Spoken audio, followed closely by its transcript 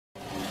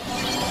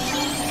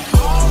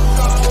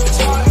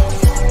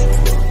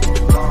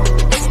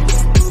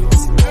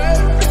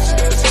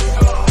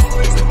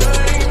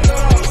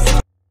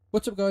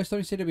What's up guys,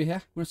 ThorinCW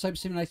here. We're on Saber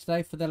Simulator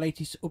today for the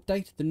latest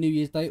update, the New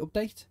Year's Day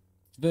update.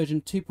 It's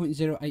version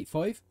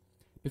 2.085.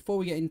 Before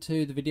we get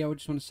into the video, I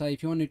just want to say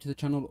if you are new to the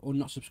channel or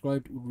not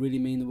subscribed, it would really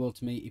mean the world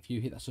to me if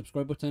you hit that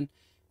subscribe button.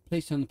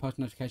 Please turn the post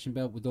notification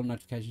bell with all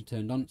notifications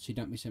turned on so you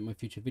don't miss out on my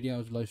future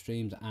videos, live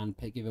streams and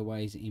pet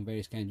giveaways in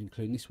various games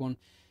including this one.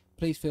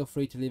 Please feel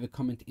free to leave a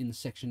comment in the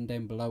section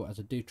down below as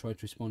I do try to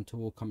respond to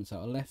all comments that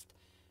are left.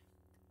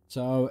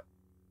 So,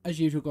 as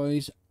usual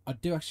guys, I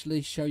do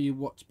actually show you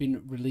what's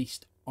been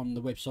released on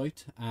the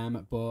website,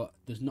 but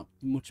there's not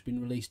much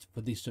been released for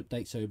this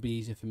update, so it'd be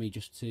easier for me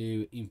just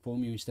to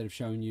inform you instead of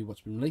showing you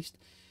what's been released.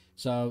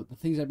 So the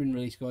things that have been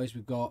released guys,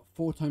 we've got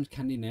 4 times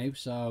candy now,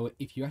 so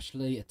if you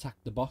actually attack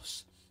the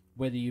boss,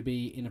 whether you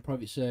be in a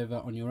private server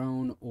on your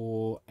own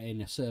or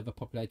in a server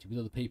populated with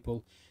other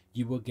people,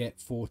 you will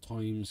get 4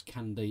 times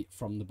candy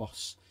from the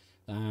boss,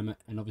 and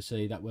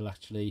obviously that will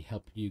actually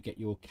help you get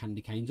your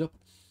candy canes up.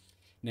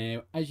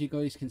 Now as you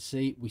guys can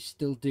see, we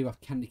still do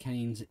have candy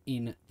canes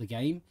in the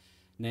game.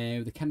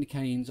 Now the candy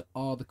canes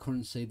are the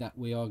currency that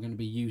we are going to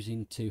be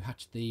using to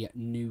hatch the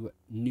New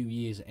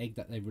Year's egg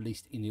that they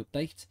released in the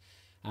update.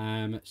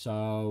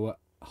 So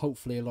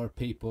hopefully a lot of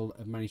people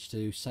have managed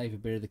to save a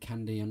bit of the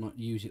candy and not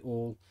use it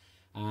all,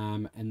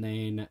 and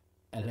then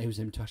allows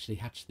them to actually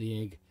hatch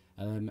the egg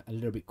a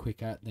little bit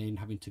quicker than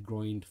having to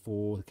grind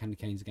for the candy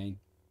canes again.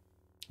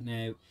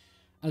 Now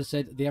as I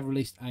said, they have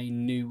released a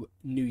New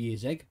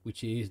Year's egg,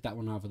 which is that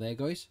one over there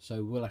guys,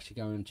 so we'll actually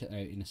go and check that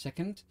out in a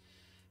second.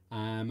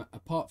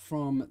 Apart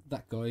from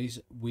that guys,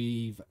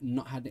 we've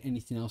not had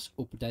anything else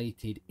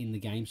updated in the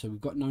game, so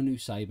we've got no new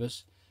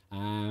sabers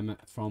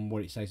from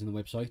what it says on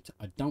the website.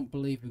 I don't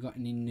believe we've got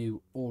any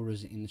new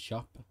auras in the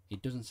shop.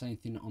 It doesn't say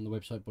anything on the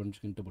website, but I'm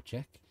just going to double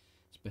check.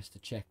 It's best to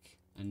check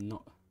and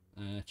not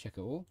check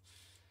at all.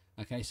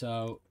 Okay,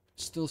 so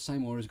still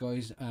same auras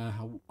guys.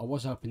 I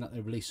was hoping that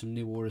they release some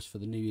new auras for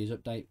the New Year's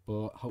update,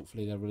 but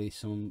hopefully they'll release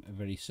some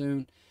very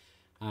soon.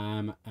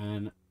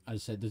 And as I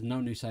said, there's no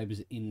new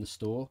sabers in the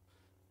store,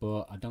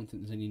 but I don't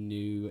think there's any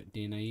new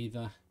DNA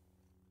either.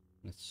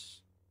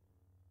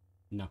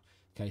 No.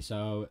 Okay,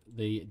 so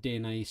the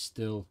DNA is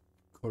still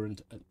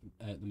current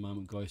at the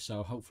moment guys,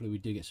 so hopefully we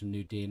do get some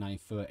new DNA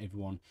for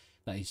everyone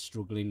that is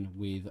struggling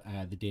with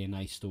the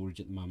DNA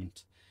storage at the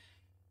moment.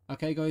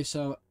 Okay guys,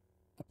 so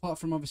apart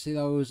from obviously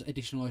those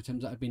additional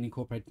items that have been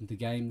incorporated into the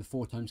game, the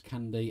 4 times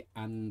candy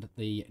and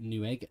the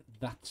new egg,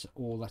 that's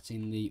all that's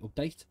in the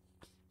update.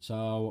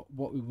 So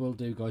what we will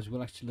do guys,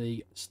 we'll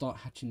actually start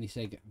hatching this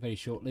egg very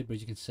shortly, but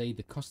as you can see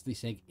the cost of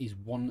this egg is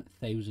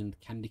 1,000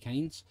 candy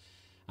canes.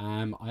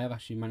 I have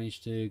actually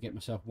managed to get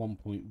myself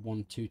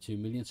 1.122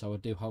 million, so I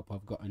do hope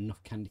I've got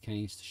enough candy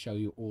canes to show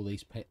you all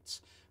these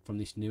pets from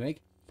this new egg.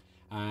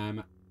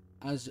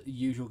 As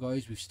usual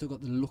guys, we've still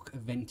got the luck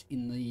event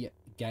in the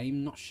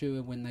game, not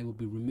sure when they will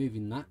be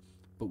removing that,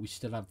 but we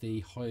still have the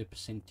higher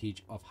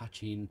percentage of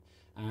hatching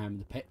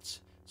the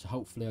pets, so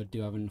hopefully I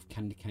do have enough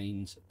candy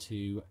canes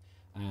to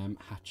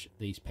hatch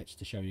these pets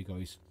to show you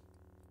guys.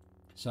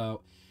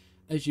 So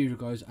as usual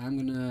guys, I'm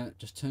gonna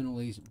just turn all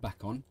these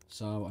back on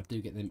so I do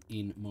get them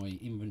in my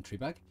inventory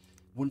bag.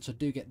 Once I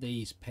do get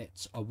these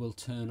pets, I will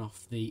turn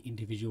off the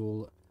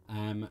individual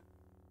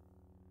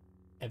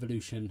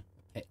evolution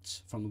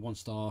pets from the 1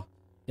 star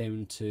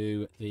down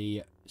to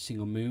the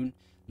single moon,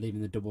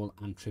 leaving the double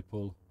and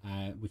triple,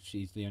 which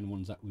is the only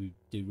ones that we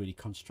do really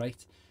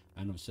concentrate,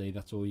 and obviously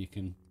that's all you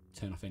can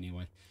turn off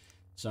anyway.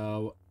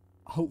 So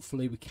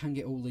hopefully we can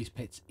get all these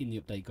pets in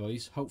the update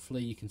guys.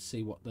 Hopefully you can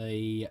see what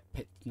the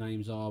pet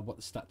names are, what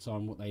the stats are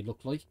and what they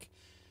look like,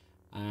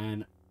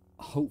 and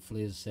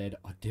hopefully as I said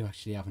I do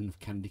actually have enough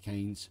candy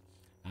canes,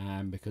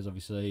 because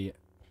obviously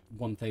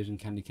 1,000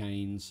 candy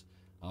canes,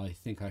 I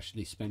think I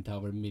actually spent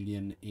over 1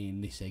 million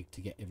in this egg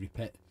to get every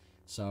pet,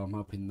 so I'm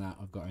hoping that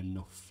I've got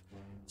enough.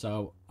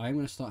 So I'm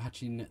going to start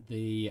hatching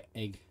the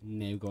egg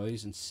now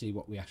guys and see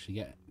what we actually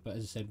get, but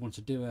as I said, once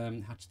I do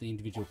hatch the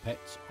individual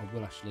pets, I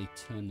will actually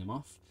turn them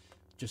off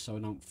just so I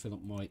don't fill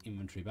up my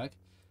inventory bag,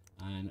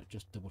 and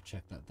just double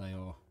check that they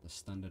are the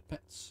standard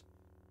pets.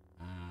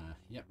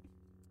 Yep.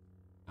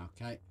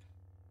 Okay,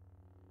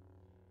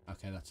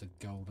 that's a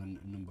golden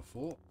number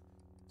 4.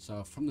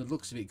 So from the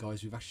looks of it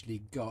guys, we've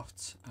actually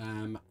got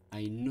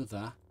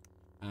another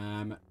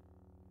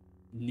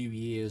New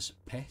Year's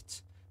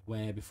pet,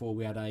 where before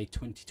we had a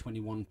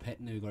 2021 pet,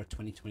 now we've got a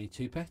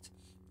 2022 pet,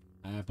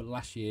 but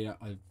last year,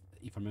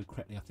 if I remember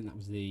correctly, I think that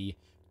was the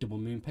double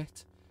moon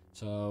pet.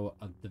 So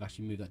they've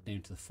actually moved that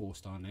down to the 4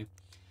 star now.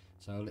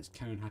 So let's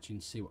carry on hatching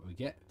and see what we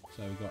get.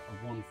 So we've got a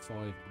 1, 5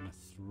 and a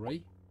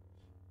 3.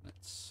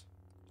 Let's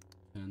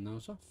turn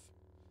those off.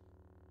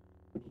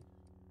 So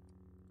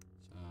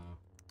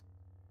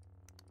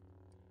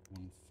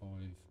 1, 5.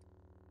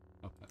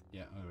 Okay,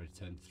 yeah, I already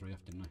turned 3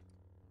 off, didn't I?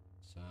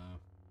 So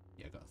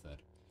yeah, I got a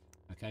 3rd.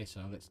 Okay,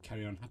 so let's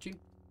carry on hatching.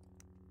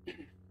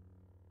 Okay,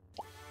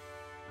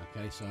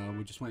 so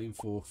we're just waiting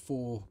for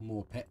 4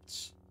 more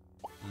pets,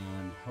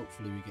 and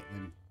hopefully we get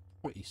them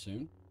pretty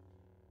soon.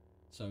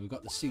 So we've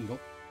got the single,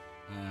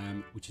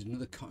 which is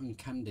another cotton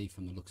candy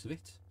from the looks of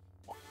it.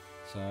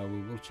 So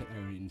we will check that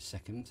out in a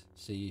second,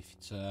 see if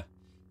it's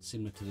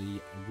similar to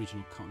the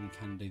original cotton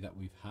candy that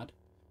we've had.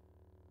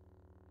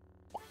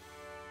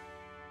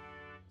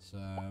 So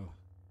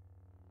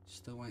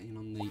still waiting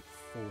on the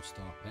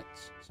 4-star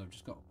pets. So I've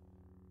just got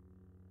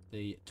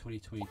the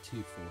 2022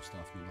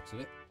 4-star from the looks of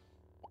it.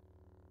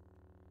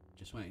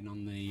 Just waiting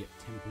on the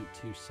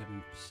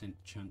 10.27%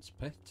 chance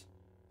pet,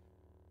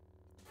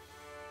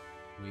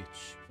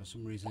 which for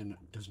some reason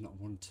does not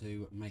want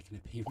to make an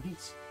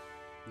appearance.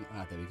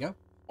 Ah, there we go.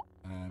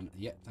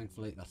 Yeah,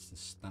 thankfully that's the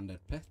standard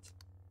pet.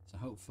 So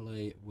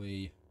hopefully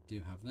we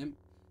do have them.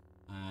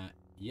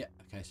 Yeah,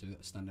 okay, so we've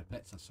got the standard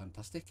pets, that's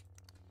fantastic.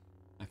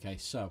 Okay,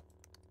 so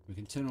we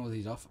can turn all of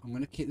these off. I'm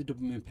going to keep the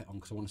double moon pet on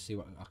because I want to see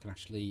what I can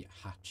actually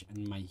hatch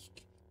and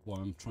make while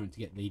I'm trying to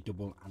get the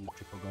double and the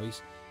triple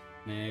guys.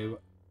 Now,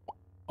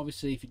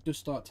 obviously, if it does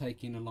start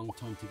taking a long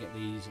time to get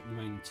these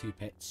remaining 2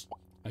 pets,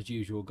 as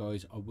usual,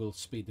 guys, I will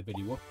speed the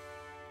video up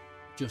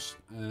just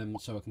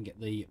so I can get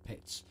the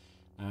pets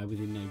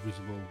within a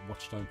reasonable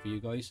watch time for you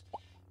guys.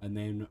 And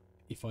then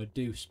if I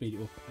do speed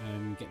it up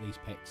and get these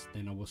pets,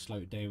 then I will slow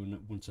it down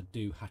once I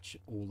do hatch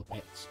all the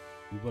pets.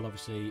 We will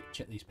obviously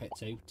check these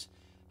pets out,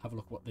 have a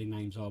look what their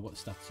names are, what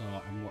the stats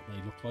are, and what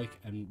they look like.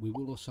 And we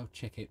will also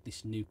check out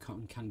this new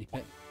cotton candy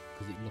pet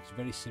because it looks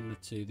very similar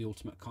to the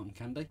ultimate cotton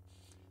candy.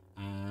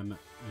 And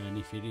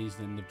if it is,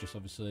 then they've just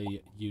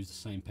obviously used the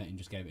same pet and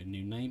just gave it a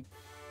new name.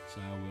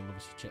 So we'll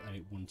obviously check that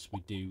out once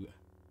we do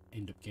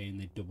end up getting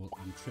the double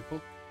and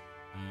triple.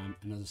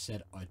 And as I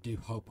said, I do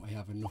hope I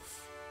have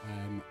enough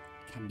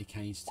candy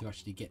canes to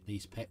actually get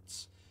these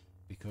pets,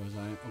 because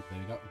oh, there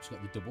we go, I've just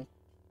got the double.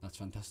 That's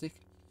fantastic.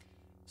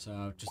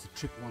 So just a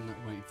triple one that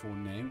we're waiting for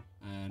now,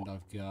 and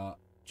I've got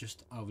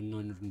just over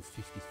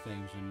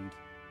 950,000,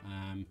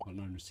 well,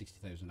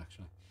 960,000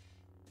 actually.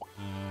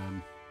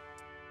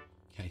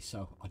 Okay,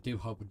 so I do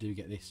hope I do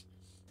get this.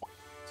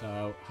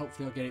 So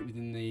hopefully I'll get it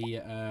within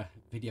the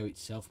video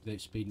itself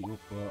without speeding it up,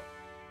 but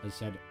as I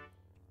said,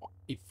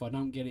 if I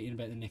don't get it in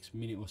about the next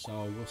minute or so,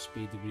 I will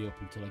speed the video up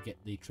until I get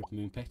the triple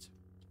moon pet.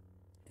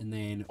 And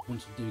then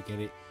once I do get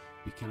it,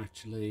 we can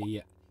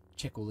actually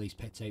check all these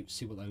pets out,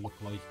 see what they look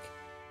like,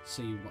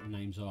 see what the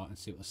names are and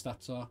see what the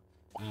stats are,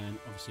 and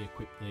obviously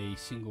equip the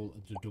single,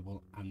 the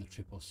double and the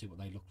triple, see what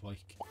they look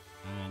like,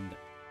 and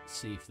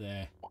see if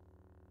they're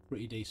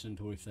pretty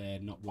decent or if they're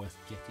not worth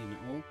getting at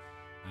all.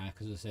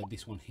 Because as I said,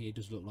 this one here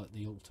does look like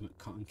the ultimate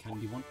cotton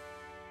candy one.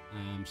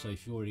 So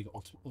if you already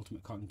got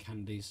ultimate cotton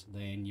candies,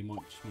 then you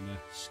might just want to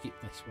skip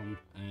this one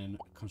and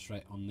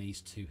concentrate on these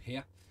 2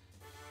 here.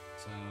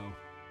 So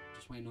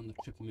just waiting on the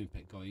triple moon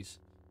pet, guys,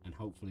 and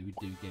hopefully we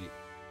do get it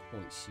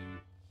quite soon.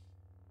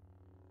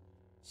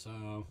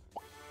 So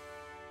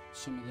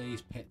some of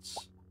these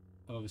pets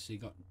have obviously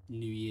got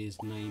New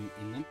Year's name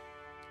in them,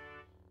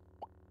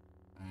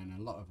 and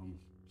a lot of them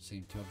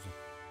seem to have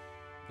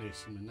very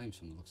similar names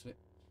from the looks of it.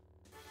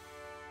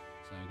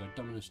 So we've got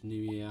Dominus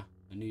New Year,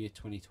 a New Year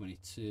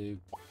 2022,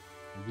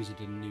 a Wizard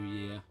and New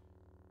Year.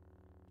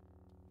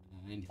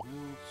 Anything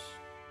else?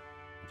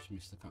 I just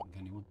missed the cotton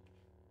candy one.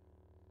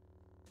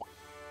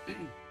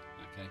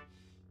 Okay.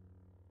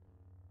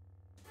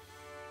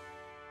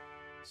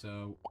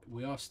 So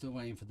we are still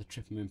waiting for the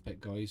triple moon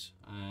pet, guys.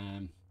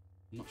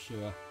 Not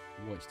sure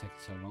why it's taking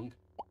so long.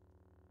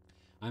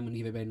 I'm going to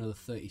give it about another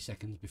 30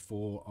 seconds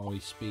before I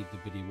speed the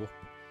video up,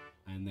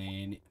 and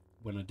then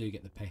when I do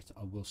get the pet,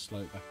 I will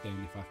slow it back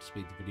down if I have to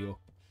speed the video up,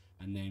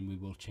 and then we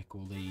will check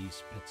all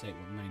these pets out,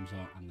 what the names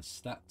are and the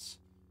stats.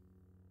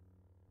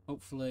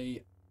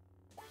 Hopefully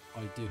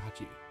I do hatch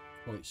it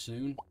quite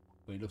soon,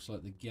 but it looks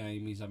like the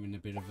game is having a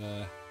bit of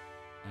a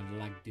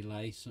lag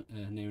delay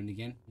now and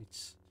again.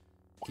 It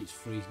keeps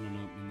freezing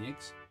on opening the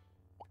eggs.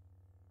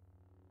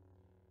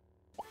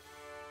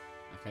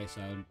 Okay,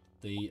 so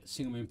the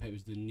single moon pet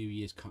was the New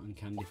Year's cotton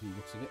candy from the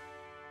looks of it.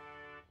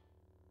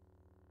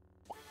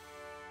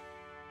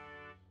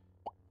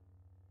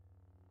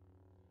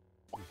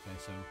 Okay,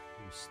 so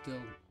we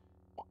still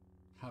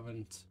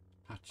haven't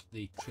hatched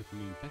the triple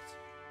moon pet.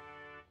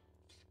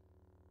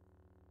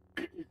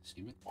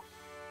 Excuse me.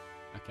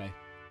 Okay,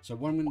 so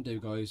what I'm going to do,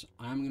 guys,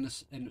 I'm going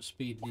to end up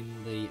speeding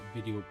the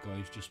video up,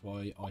 guys, just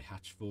while I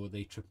hatch for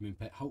the triple moon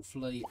pet.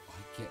 Hopefully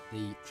I get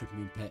the triple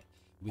moon pet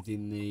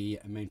within the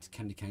amount of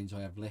candy canes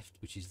I have left,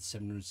 which is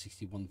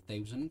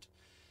 761,000.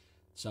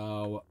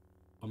 So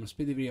I'm going to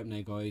speed the video up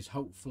now, guys.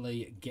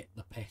 Hopefully get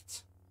the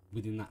pet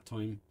within that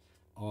time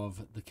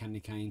of the candy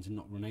canes and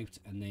not run out,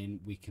 and then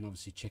we can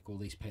obviously check all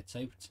these pets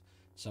out.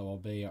 So I'll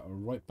be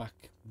right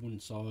back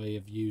once I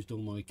have used all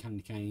my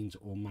candy canes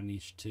or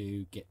managed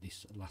to get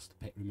this last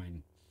pet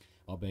remaining.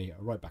 I'll be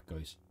right back,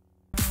 guys.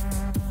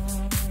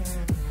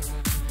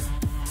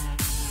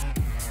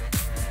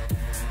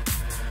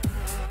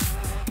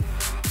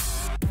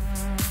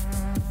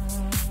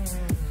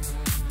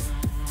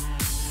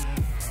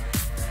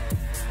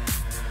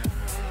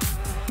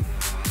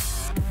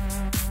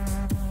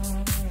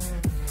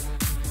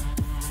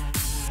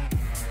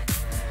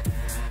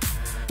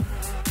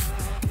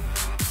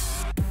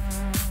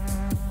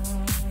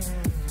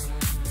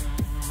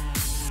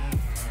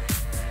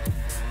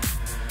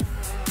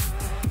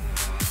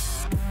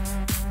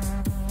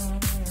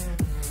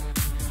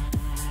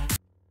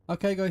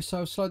 Okay guys, so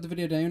I'll slide the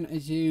video down.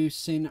 As you've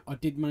seen, I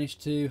did manage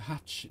to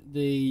hatch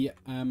the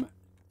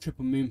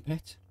triple moon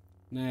pet.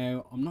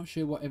 Now, I'm not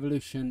sure what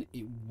evolution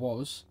it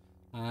was,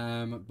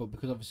 but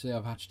because obviously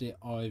I've hatched it,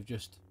 I've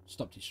just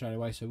stopped it straight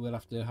away, so we'll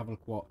have to have a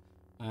look what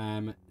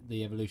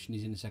the evolution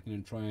is in a second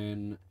and try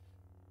and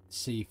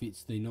see if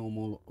it's the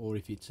normal or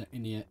if it's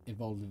any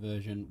evolved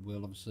version.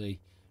 We'll obviously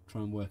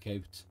try and work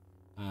out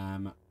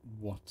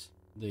what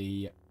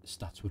the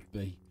stats would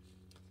be.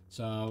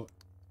 So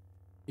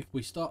if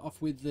we start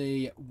off with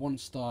the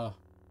 1-star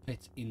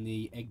pet in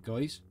the egg,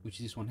 guys, which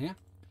is this one here.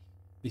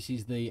 This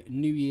is the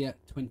New Year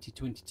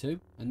 2022,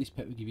 and this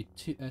pet will give you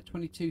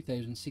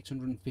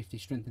 22,650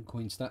 strength and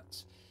coin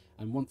stats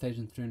and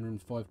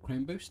 1,305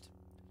 crown boost.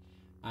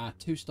 Our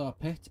 2-star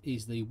pet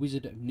is the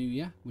Wizard of New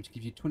Year, which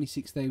gives you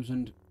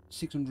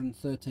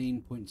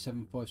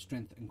 26,613.75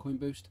 strength and coin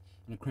boost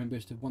and a crown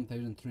boost of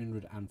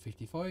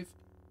 1,355.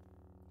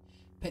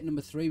 Pet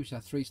number 3, which is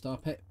our 3-star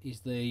pet,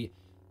 is the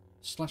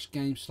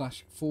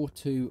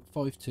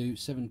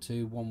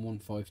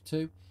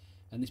 /game/4252721152,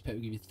 and this pet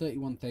will give you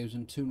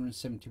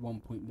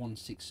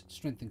 31,271.16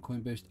 strength and coin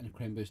boost and a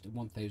crown boost of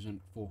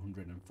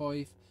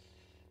 1,405.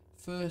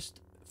 First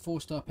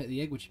 4-star pet of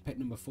the egg, which is pet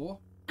number 4,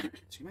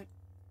 excuse me,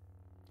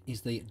 is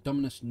the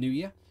Dominus New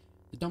Year.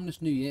 The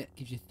Dominus New Year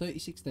gives you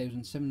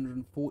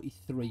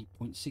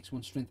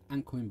 36,743.61 strength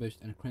and coin boost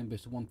and a crown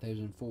boost of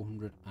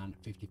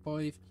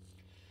 1,455.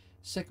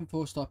 Second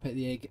 4-star pet of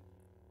the egg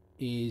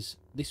is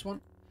this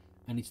one,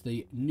 and it's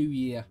the New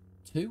Year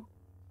 2,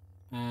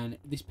 and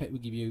this pet will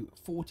give you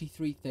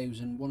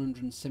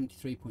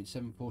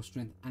 43,173.74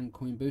 strength and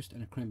coin boost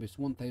and a crown boost of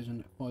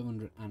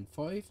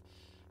 1,505.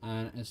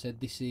 And as I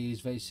said, this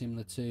is very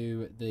similar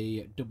to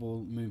the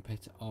double moon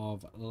pet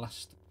of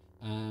last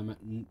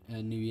New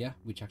Year,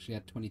 which actually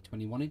had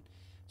 2021 in,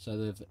 so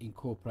they've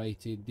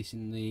incorporated this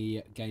in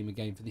the game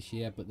again for this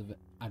year, but they've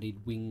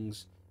added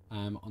wings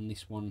on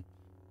this one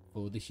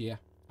for this year,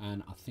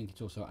 and I think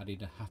it's also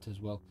added a hat as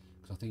well,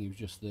 because I think it was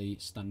just the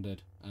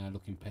standard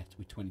looking pet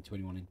with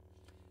 2021 in.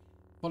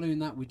 Following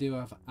that, we do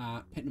have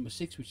pet number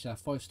 6, which is our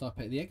 5-star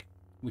pet of the egg,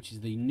 which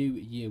is the New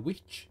Year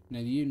Witch.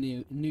 Now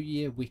the New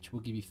Year Witch will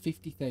give you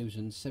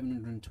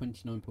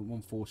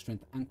 50,729.14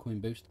 strength and coin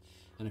boost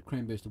and a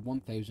crown boost of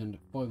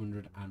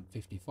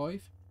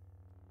 1,555.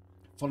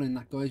 Following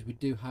that, guys, we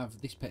do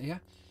have this pet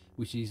here,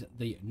 which is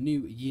the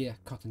New Year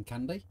Cotton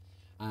Candy.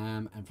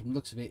 And from the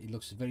looks of it, it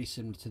looks very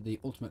similar to the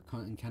Ultimate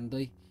Cotton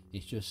Candy.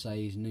 It just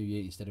says New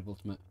Year instead of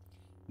Ultimate.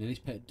 Now this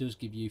pet does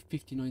give you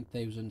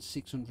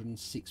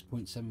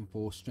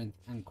 59,606.74 strength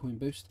and coin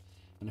boost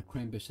and a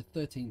crown boost of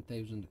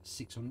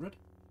 13,600.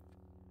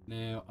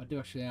 Now I do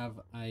actually have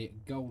a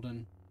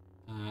golden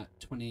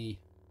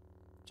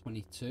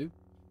 2022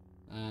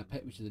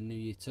 pet, which is the New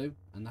Year 2,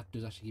 and that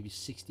does actually give you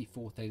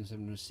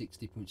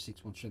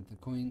 64,760.61 strength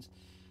and coins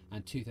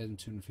and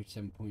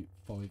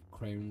 2,257.5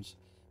 crowns.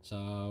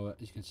 So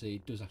as you can see,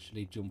 it does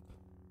actually jump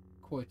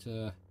quite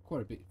a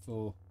bit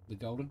for the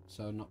golden,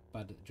 so not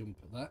bad jump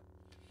at that.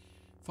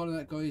 Following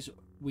that, guys,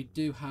 we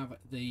do have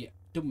the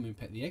double moon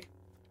pet of the egg.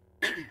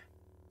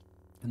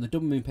 And the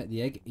double moon pet of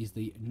the egg is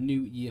the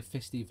New Year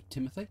Festive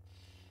Timothy.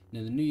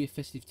 Now the New Year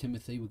Festive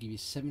Timothy will give you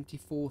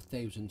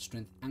 74,000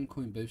 strength and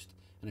coin boost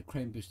and a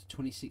crown boost of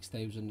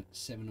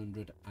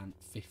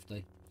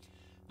 26,750.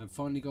 And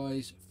finally,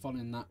 guys,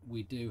 following that,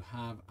 we do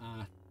have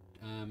our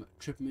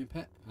triple moon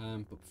pet,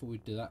 but before we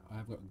do that,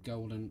 I've got a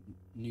golden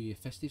New Year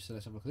Festive, so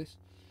let's have a look at this.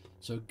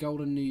 So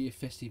golden New Year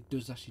Festive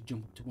does actually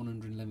jump up to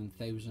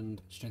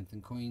 111,000 strength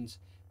and coins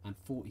and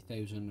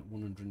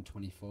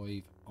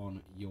 40,125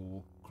 on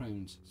your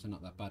crowns, so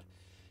not that bad.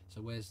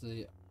 So where's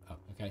the, oh,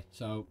 okay,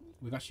 so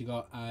we've actually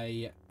got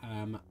a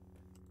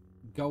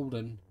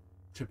golden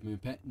triple moon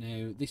pet.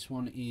 Now this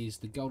one is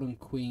the Golden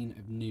Queen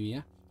of New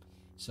Year,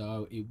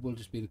 so it will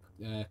just be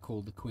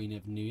called the Queen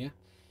of New Year.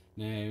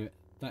 Now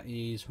that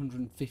is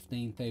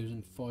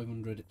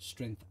 115,500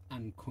 strength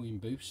and coin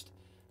boost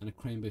and a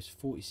crown boost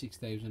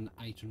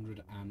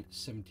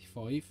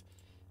 46,875.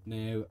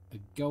 Now a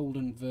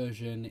golden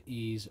version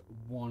is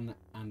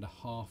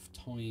 1.5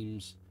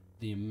 times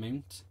the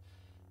amount,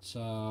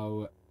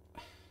 so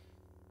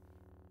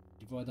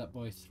divide that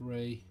by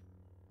 3,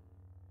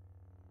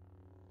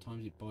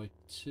 times it by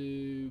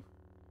 2,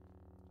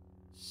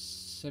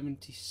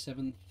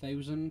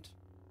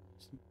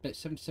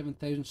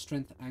 77,000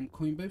 strength and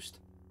coin boost,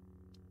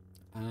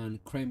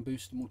 and crown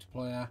boost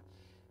multiplier,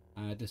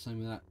 the same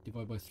with that,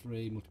 divide by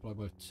 3, multiply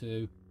by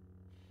 2,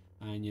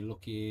 and you're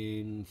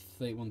looking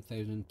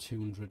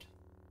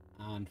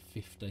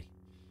 31,250.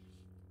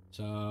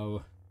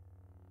 So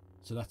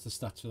that's the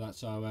stats for that.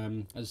 So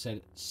as I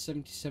said,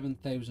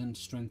 77,000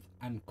 strength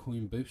and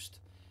coin boost,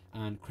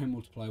 and crown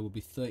multiplier will be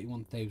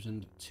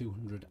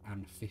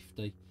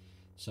 31,250.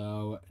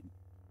 So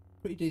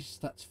pretty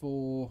decent stats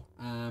for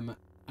a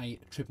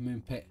triple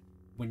moon pet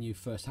when you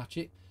first hatch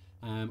it.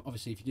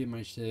 Obviously if you do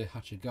manage to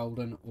hatch a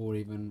golden or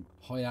even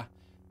higher,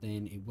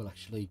 then it will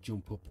actually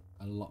jump up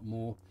a lot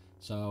more.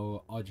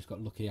 So I just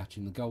got lucky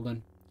hatching the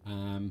golden.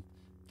 I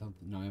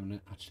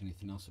haven't hatched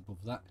anything else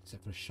above that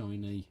except for a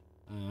shiny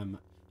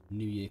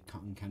New Year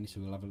cotton candy, so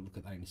we'll have a look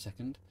at that in a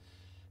second.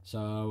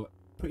 So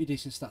pretty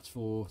decent stats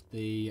for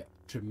the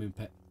Triple Moon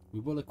pet. We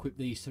will equip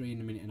these three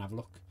in a minute and have a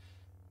look.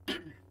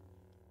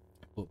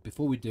 But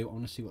before we do, I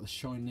want to see what the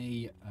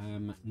shiny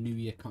New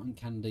Year cotton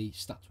candy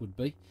stats would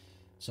be.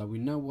 So we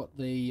know what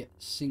the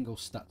single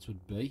stats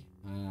would be,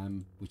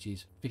 which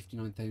is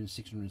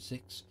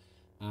 59,606.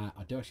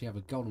 I do actually have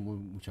a golden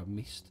one which I've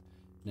missed.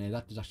 Now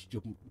that does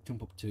actually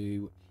jump up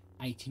to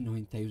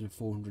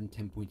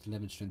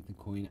 89,410.11 strength and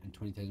coin and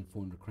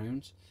 20,400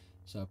 crowns.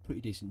 So a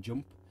pretty decent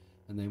jump.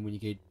 And then when you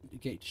get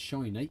to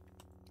shiny,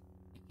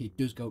 it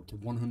does go up to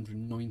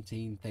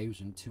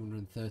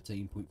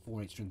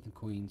 119,213.48 strength and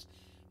coins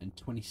and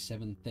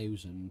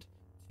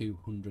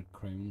 27,200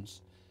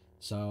 crowns.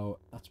 So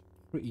that's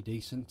pretty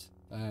decent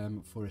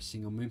for a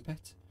single moon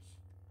pet.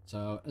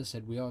 So as I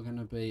said, we are going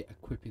to be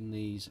equipping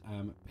these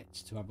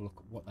pets to have a look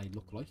at what they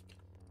look like.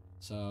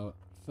 So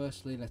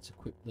firstly, let's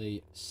equip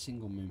the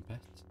single moon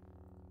pet.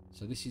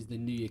 So this is the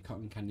New Year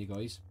cotton candy,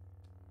 guys.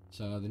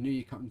 So the New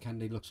Year cotton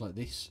candy looks like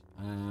this.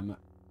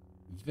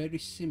 Very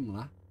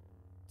similar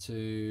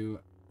to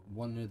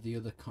one of the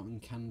other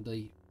cotton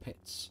candy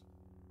pets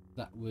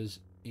that was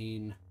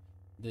in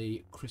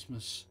the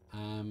Christmas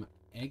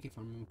egg, if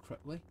I remember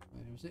correctly.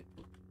 Where was it?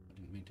 I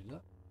didn't mean to do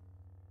that.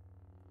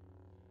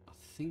 I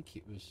think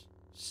it was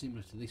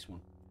similar to this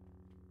one.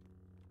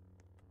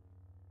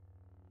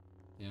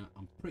 Yeah,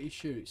 I'm pretty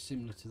sure it's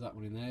similar to that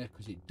one in there,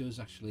 because it does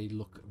actually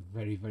look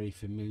very, very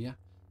familiar,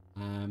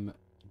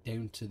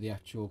 down to the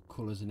actual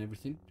colours and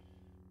everything.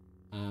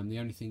 The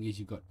only thing is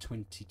you've got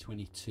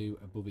 2022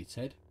 above its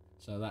head,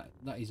 so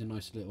that is a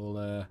nice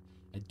little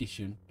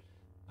addition.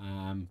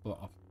 But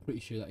I'm pretty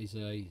sure that is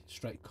a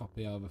straight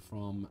copy over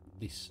from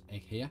this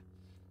egg here.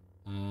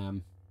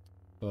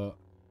 But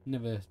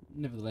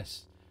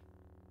nevertheless,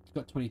 it's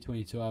got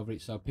 2022 over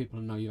it, so people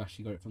know you've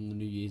actually got it from the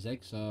New Year's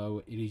egg,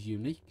 so it is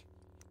unique.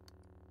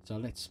 So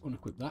let's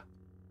unequip that.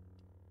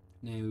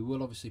 Now we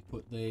will obviously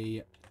put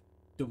the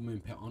double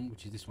moon pet on,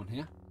 which is this one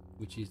here,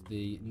 which is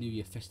the New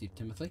Year Festive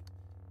Timothy.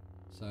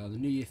 So the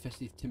New Year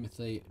Festive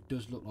Timothy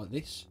does look like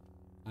this,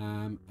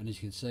 and as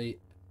you can see,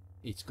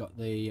 it's got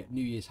the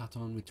New Year's hat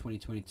on with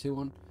 2022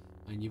 on,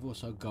 and you've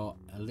also got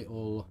a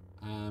little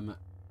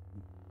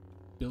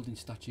building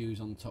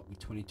statues on top with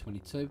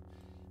 2022,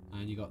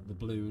 and you got the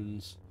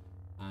balloons,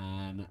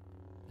 and it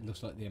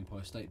looks like the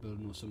Empire State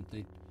Building or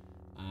something.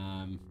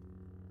 I'm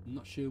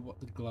not sure what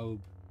the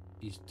globe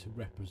is to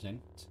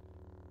represent,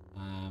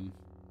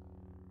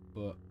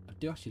 but I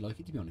do actually like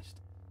it, to be honest.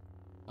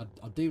 I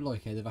do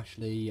like how they've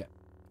actually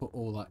put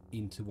all that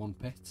into one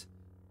pet,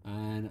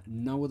 and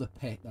no other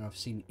pet that I've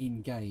seen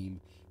in game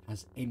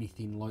has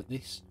anything like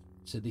this.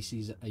 So this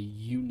is a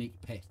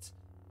unique pet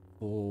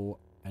for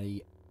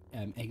a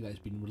egg that has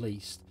been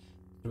released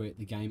throughout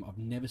the game. I've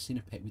never seen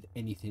a pet with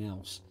anything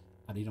else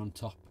added on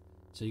top.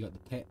 So you got the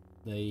pet,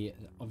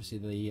 obviously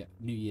the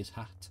New Year's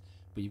hat,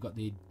 but you've got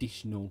the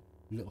additional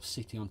little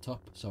city on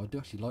top. So I do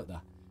actually like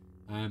that.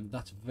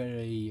 That's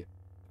very,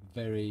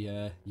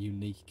 very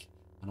unique,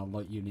 and I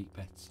like unique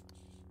pets.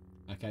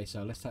 Okay,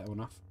 so let's take that one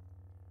off.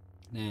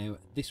 Now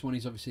this one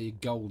is obviously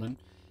golden.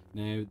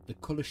 Now the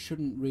colour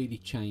shouldn't really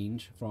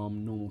change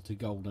from normal to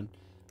golden,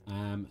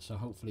 so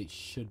hopefully it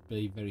should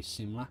be very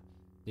similar.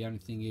 The only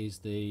thing is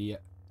the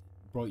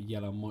bright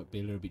yellow might be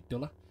a little bit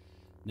duller.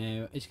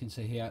 Now as you can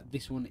see here,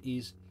 this one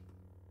is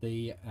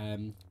the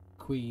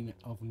Queen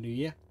of New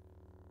Year.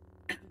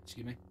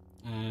 Excuse me.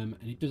 And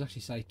it does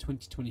actually say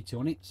 2022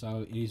 on it,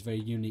 so it is very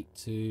unique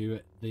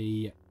to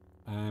the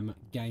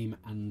game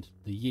and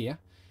the year.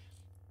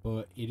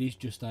 But it is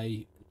just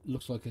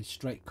looks like a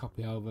straight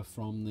copy over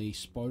from the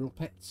Spiral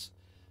pets,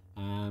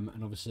 and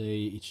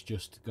obviously it's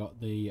just got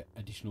the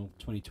additional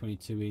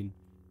 2022 in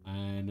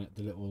and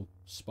the little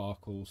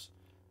sparkles.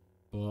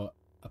 But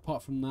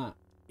apart from that,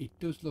 it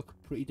does look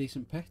a pretty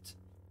decent pet.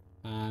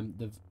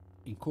 They've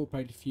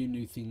incorporated a few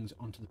new things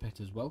onto the pet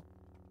as well,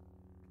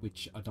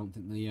 which I don't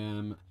think the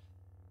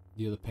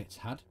other pets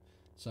had.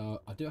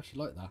 So I do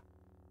actually like that.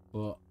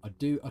 But I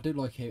do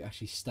like how it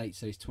actually states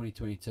that it's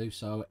 2022,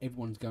 so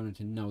everyone's going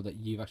to know that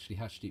you've actually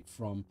hatched it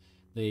from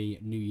the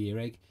New Year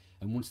egg.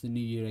 And once the New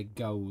Year egg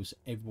goes,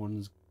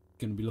 everyone's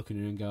going to be looking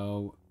at it and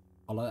go,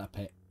 I like that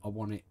pet, I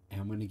want it,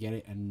 and I'm going to get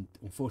it. And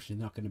unfortunately,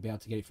 they're not going to be able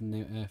to get it from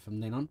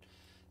then on.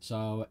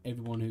 So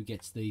everyone who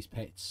gets these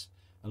pets,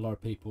 a lot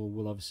of people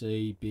will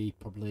obviously be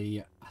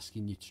probably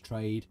asking you to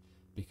trade,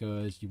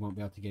 because you won't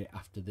be able to get it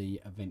after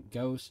the event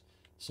goes.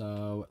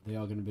 So they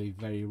are going to be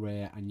very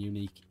rare and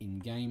unique in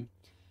game.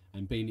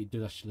 And being it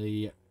does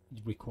actually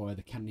require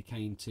the candy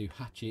cane to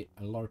hatch it,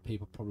 a lot of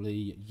people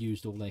probably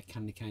used all their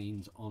candy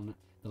canes on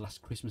the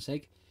last Christmas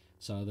egg,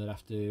 so they'll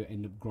have to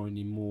end up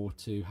grinding more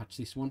to hatch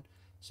this one.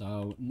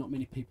 So not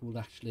many people will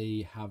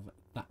actually have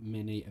that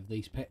many of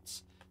these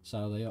pets,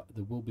 so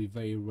they will be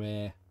very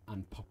rare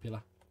and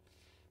popular.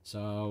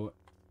 So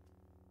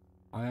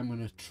I am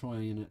going to try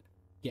and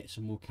get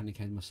some more candy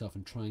canes myself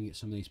and try and get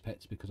some of these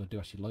pets, because I do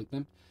actually like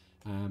them.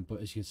 But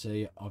as you can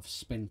see, I've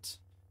spent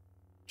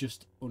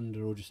just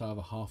under or just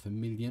over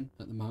 500,000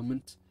 at the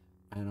moment,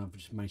 and I've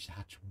just managed to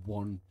hatch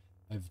one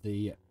of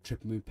the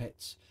Triple Moon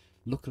pets.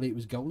 Luckily it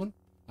was golden,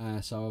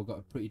 so I've got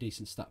a pretty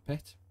decent stat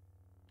pet,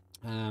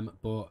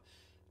 but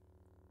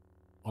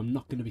I'm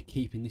not going to be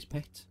keeping this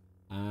pet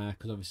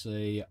because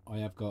obviously I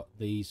have got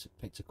these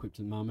pets equipped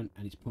at the moment,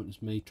 and it's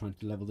pointless me trying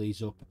to level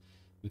these up,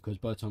 because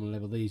by the time I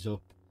level these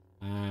up,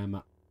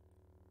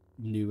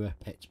 newer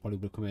pets probably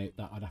will come out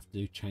that I'd have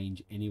to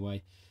change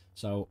anyway.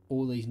 So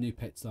all these new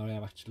pets that I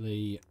have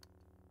actually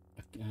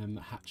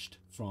hatched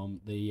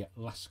from the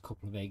last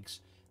couple of eggs,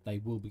 they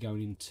will be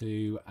going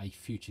into a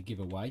future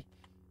giveaway,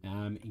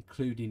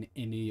 including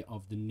any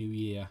of the new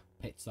year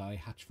pets that I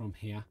hatched from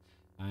here,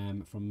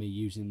 from me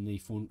using the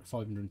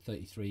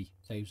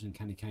 533,000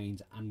 candy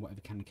canes and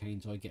whatever candy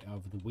canes I get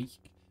over the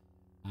week.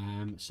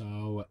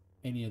 So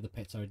any of the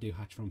pets I do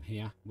hatch from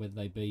here, whether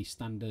they be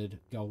standard,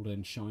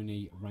 golden,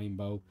 shiny,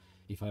 rainbow,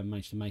 if I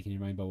manage to make any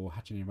rainbow or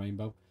hatch any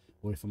rainbow,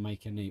 or if I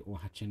make any or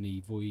hatch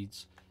any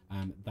voids,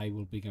 they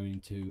will be going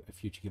into a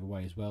future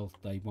giveaway as well.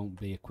 They won't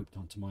be equipped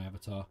onto my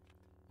avatar.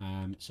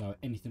 So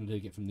anything I do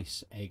get from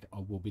this egg, I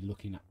will be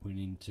looking at putting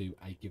into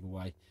a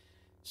giveaway.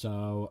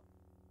 So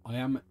I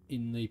am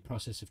in the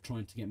process of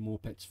trying to get more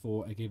pets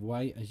for a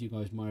giveaway, as you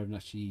guys might have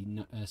actually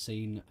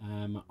seen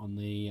on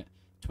the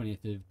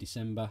 20th of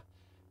December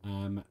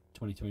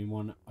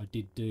 2021. I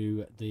did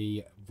do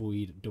the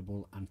Void,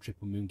 Double and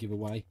Triple Moon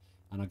giveaway,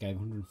 and I gave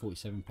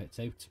 147 pets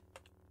out.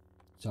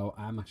 So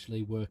I'm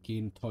actually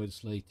working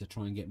tirelessly to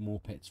try and get more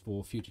pets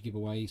for future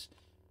giveaways.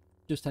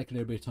 Just take a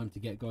little bit of time to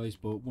get, guys,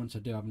 but once I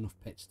do have enough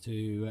pets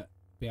to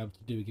be able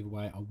to do a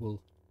giveaway, I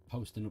will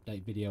post an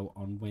update video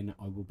on when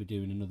I will be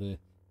doing another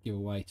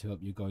giveaway to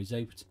help you guys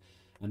out.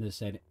 And as I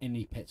said,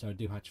 any pets I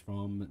do hatch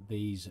from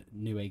these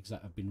new eggs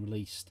that have been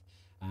released,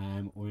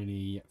 or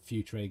any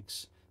future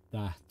eggs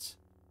that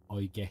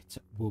I get,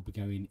 will be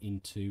going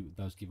into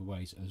those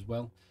giveaways as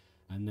well.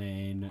 And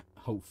then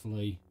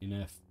hopefully in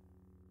a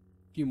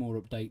few more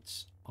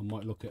updates, I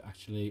might look at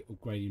actually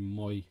upgrading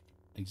my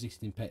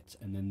existing pets,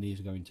 and then these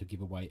are going to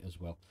give away as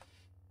well.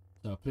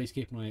 So please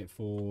keep an eye out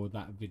for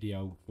that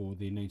video for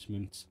the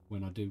announcement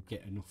when I do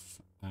get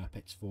enough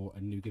pets for a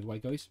new giveaway,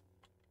 guys.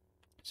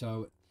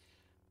 So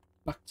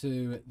back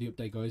to the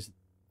update, guys.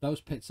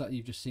 Those pets that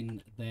you've just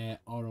seen there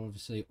are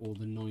obviously all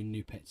the 9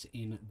 new pets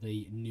in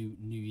the new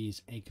New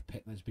Year's egg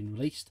pet that's been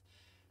released.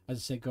 As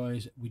I said,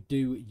 guys, we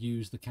do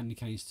use the candy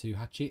canes to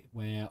hatch it,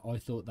 where I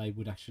thought they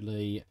would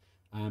actually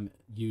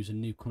use a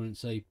new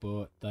currency,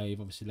 but they've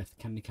obviously left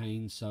the candy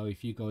canes. So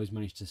if you guys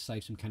manage to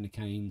save some candy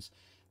canes,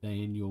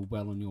 then you're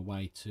well on your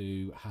way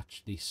to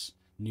hatch this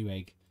new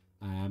egg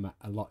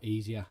a lot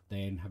easier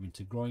than having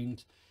to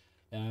grind.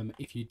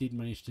 If you did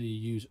manage to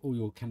use all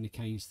your candy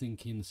canes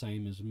thinking the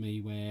same as me,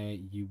 where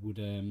you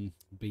would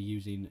be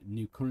using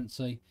new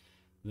currency,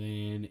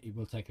 then it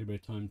will take a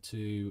bit of time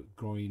to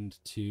grind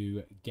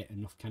to get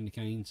enough candy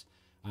canes.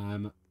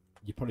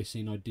 You've probably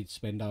seen I did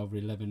spend over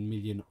 11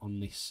 million on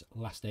this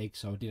last egg,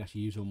 so I did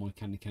actually use all my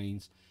candy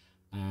canes,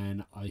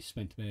 and I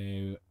spent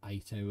about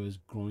 8 hours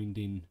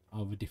grinding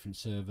over different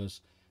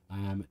servers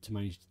to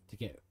manage to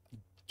get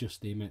just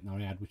the amount that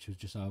I had, which was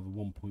just over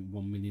 1.1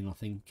 million, I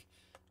think.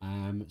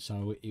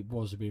 So it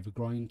was a bit of a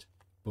grind,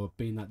 but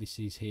being that this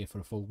is here for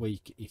a full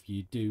week, if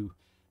you do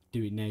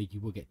it now, you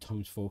will get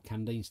 ×4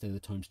 candy instead of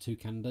the ×2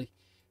 candy.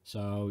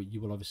 So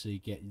you will obviously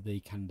get the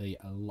candy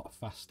a lot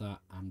faster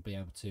and be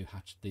able to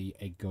hatch the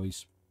egg,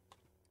 guys.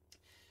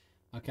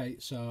 Okay,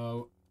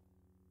 so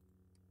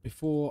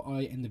before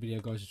I end the video,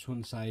 guys, I just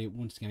want to say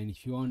once again,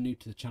 if you are new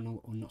to the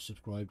channel or not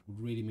subscribed, it would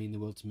really mean the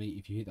world to me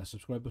if you hit that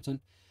subscribe button.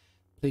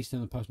 Please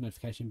turn on the post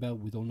notification bell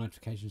with all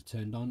notifications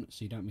turned on,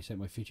 so you don't miss out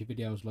my future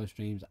videos, live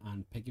streams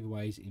and pet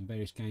giveaways in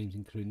various games,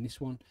 including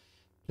this one.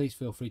 Please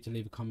feel free to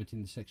leave a comment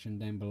in the section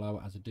down below,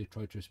 as I do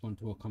try to respond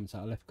to all comments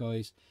that I left,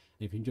 guys.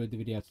 And if you enjoyed the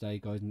video today,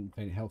 guys, and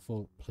found it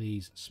helpful,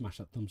 please smash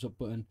that thumbs up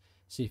button.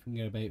 See if we can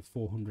get about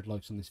 400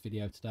 likes on this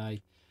video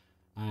today.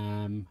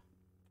 And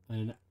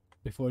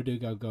before I do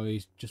go,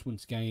 guys, just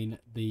once again,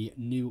 the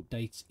new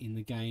updates in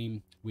the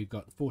game. We've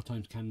got 4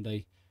 times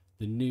candy,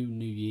 the new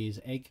New Year's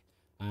egg.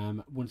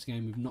 Once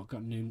again, we've not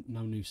got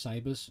no new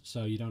sabers,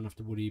 so you don't have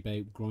to worry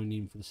about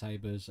grinding for the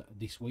sabers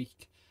this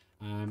week.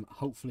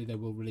 Hopefully they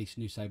will release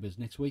new sabers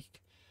next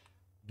week.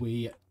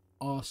 We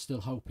are still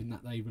hoping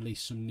that they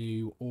release some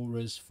new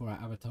auras for our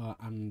avatar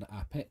and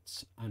our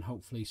pets, and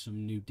hopefully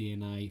some new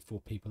DNA for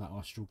people that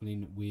are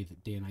struggling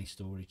with DNA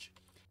storage.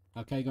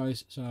 Okay,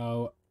 guys,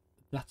 so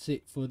that's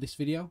it for this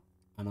video,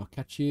 and I'll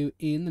catch you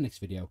in the next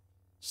video.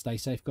 Stay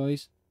safe,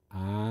 guys,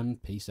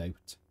 and peace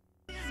out.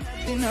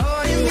 You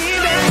know you need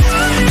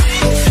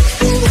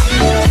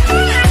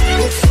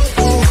it.